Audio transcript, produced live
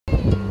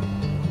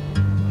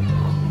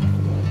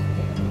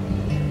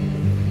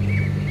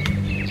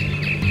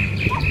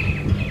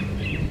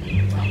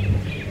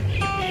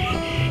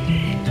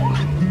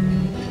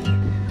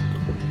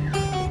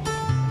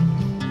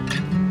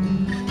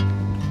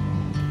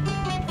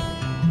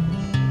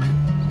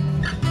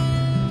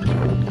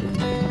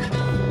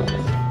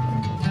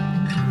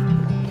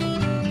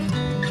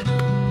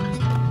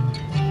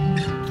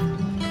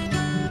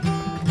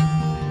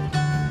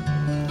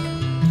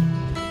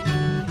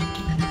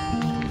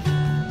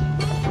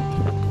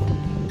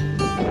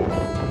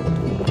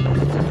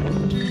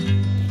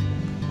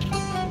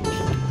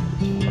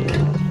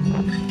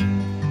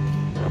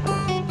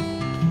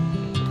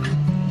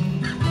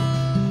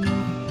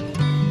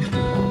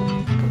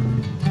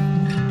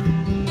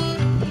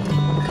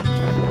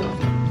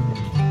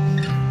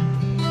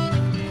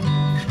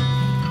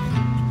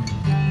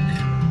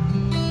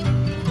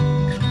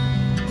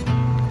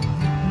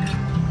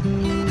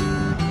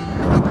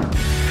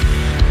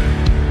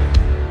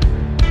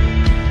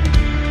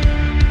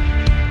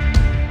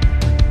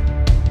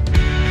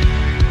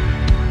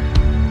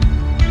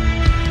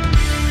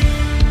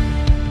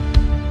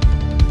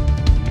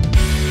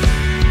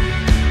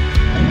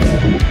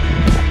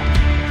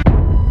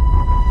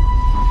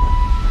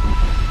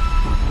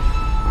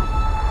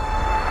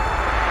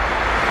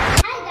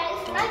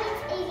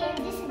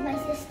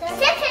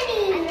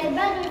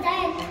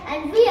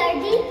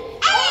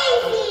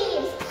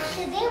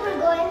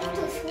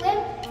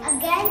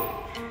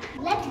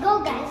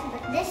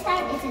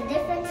there's a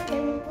different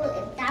swimming pool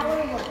in Tower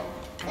 1.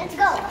 Let's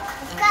go!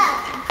 Let's go!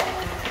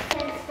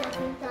 There's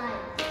smoking time.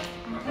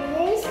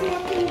 There's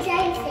smoking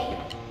giant thing.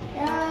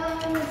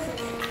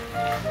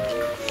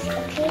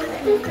 Okay, let's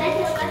go to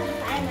the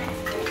fire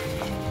master.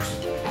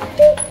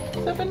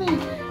 Stephanie!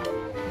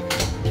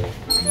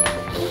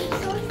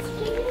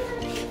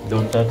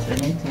 Don't touch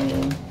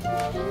anything.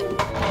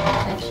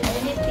 Touch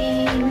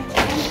anything.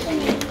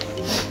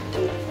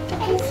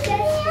 I'm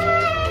scared too.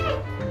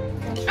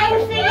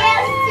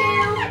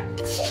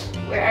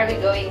 Where are we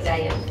going,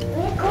 Zion?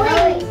 We're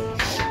going.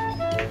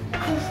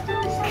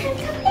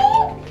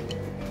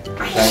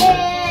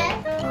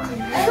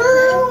 Who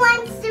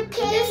wants to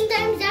play? This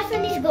time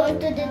Stephanie's going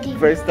to the deep.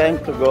 First time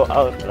to go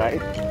out,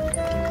 right?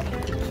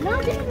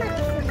 No, this is not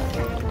the first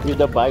time. With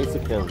a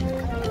bicycle.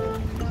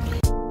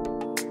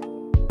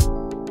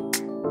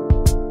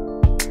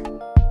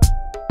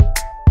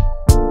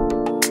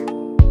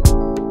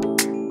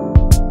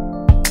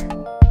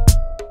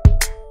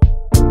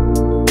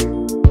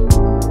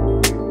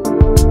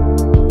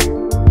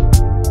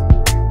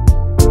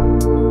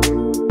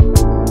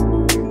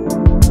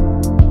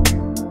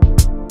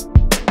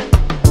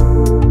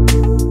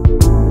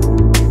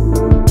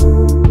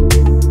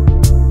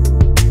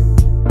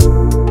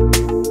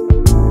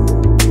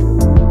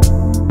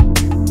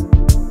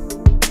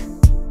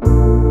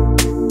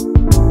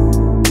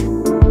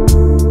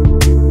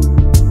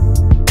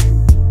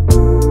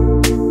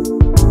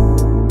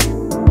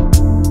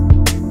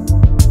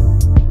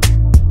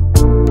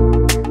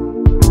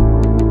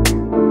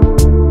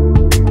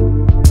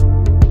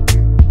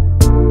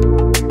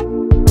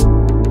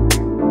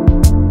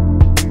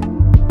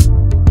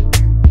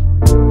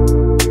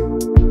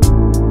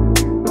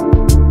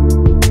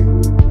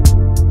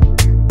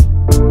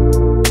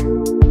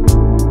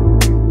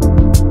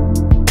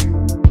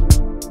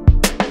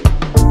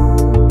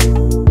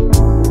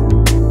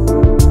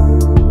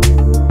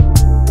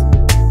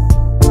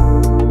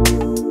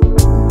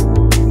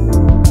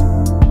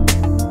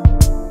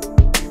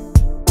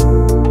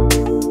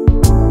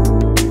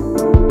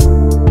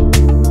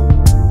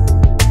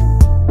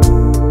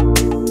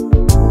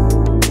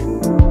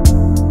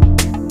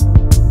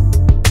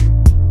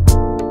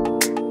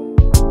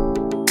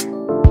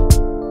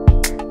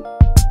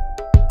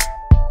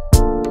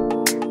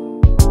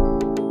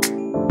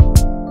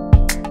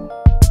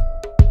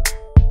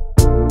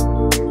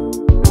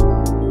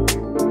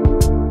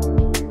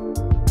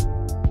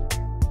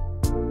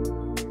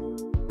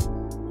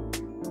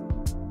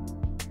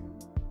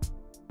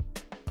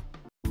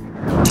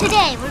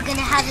 Today we're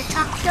gonna have a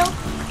talk show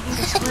in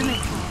the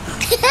swimming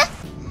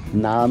pool.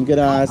 Now I'm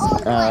gonna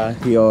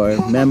ask your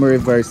memory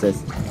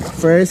verses.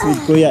 First with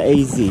Kuya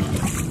AZ.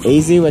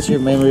 AZ, what's your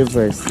memory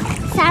verse?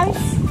 Psalms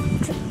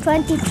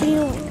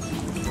 23.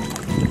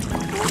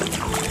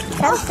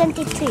 Psalms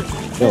 23.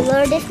 The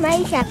Lord is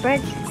my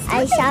shepherd,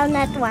 I shall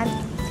not want.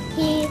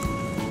 He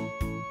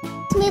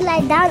makes me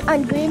lie down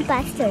on green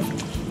pastures.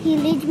 He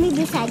leads me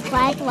beside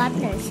quiet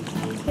waters.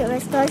 He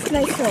restores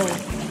my soul.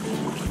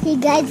 He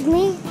guides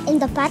me in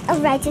the path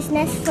of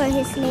righteousness for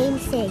His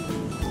name's sake.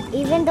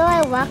 Even though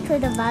I walk through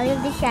the valley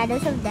of the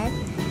shadows of death,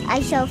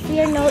 I shall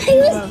fear no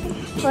evil,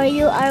 for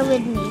You are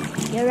with me.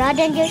 Your rod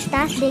and Your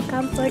staff, they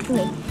comfort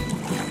me.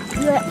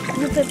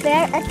 You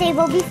prepare a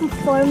table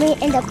before me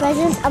in the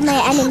presence of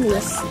my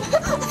enemies.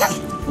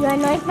 You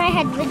anoint my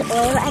head with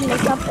oil and my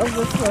cup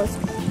overflows.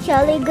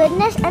 Surely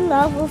goodness and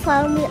love will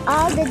follow me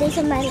all the days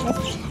of my life,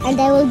 and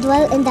I will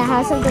dwell in the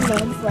house of the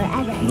Lord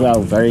forever.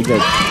 Wow, very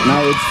good.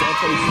 Now it's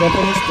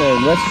Stephanie's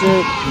turn. What's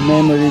your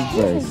memory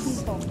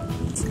verse?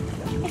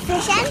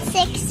 Ephesians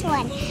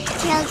 6:1.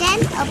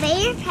 Children,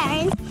 obey your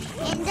parents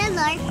in the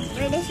Lord,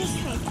 for this is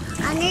right.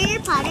 Honor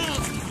your father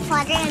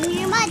and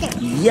your mother.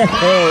 Yay!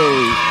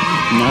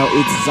 Now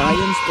it's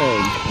Zion's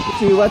turn.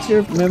 Okay, what's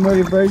your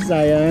memory verse,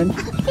 Zion?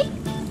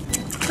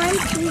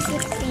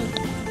 1:16.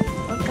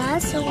 For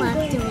God so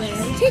loved the world,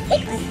 but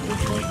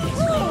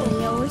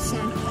the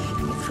ocean,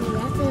 that He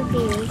left the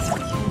babies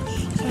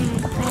and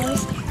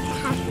Christ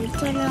has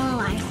eternal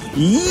life.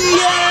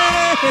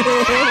 Yeah!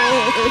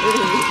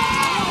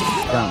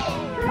 Come.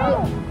 3,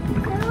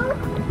 2,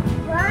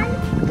 1,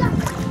 go!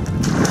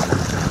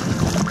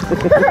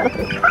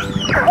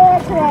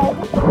 It's ready.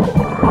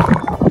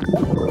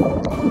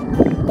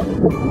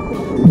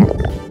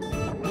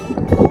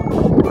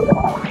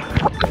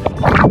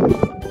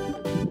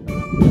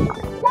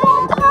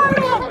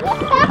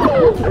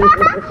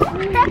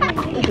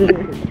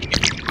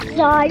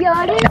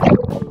 Zion.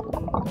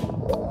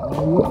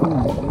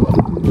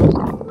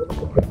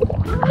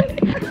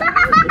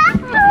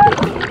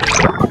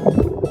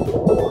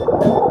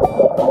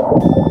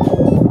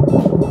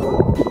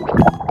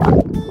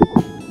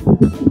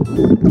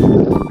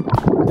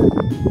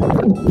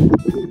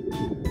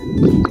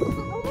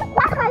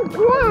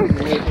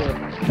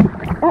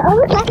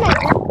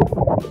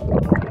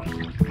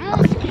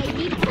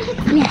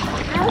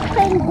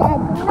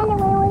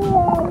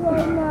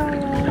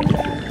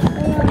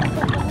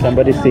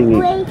 Somebody singing.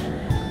 Wait,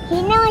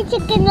 you know what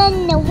you're gonna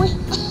know.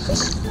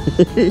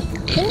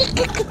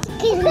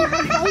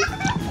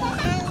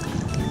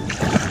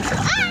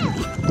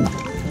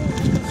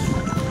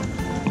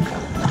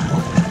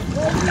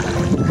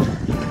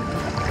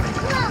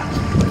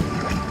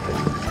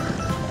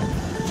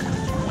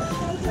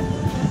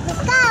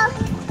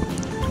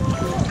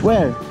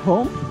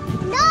 home?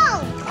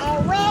 No!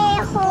 Away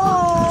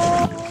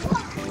home!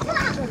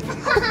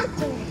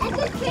 I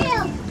can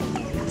feel!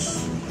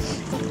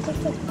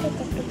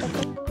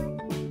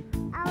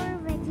 Our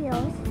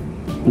videos.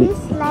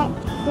 Please like,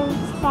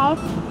 subscribe,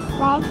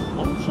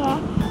 and share,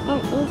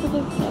 and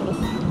easy series.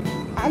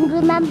 And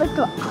remember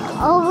to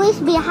always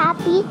be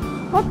happy.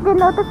 Hit the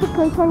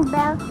notification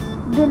bell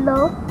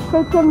below so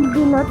you can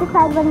be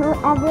notified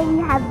whenever we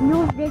have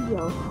new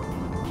videos.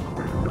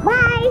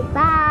 Bye!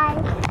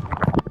 Bye!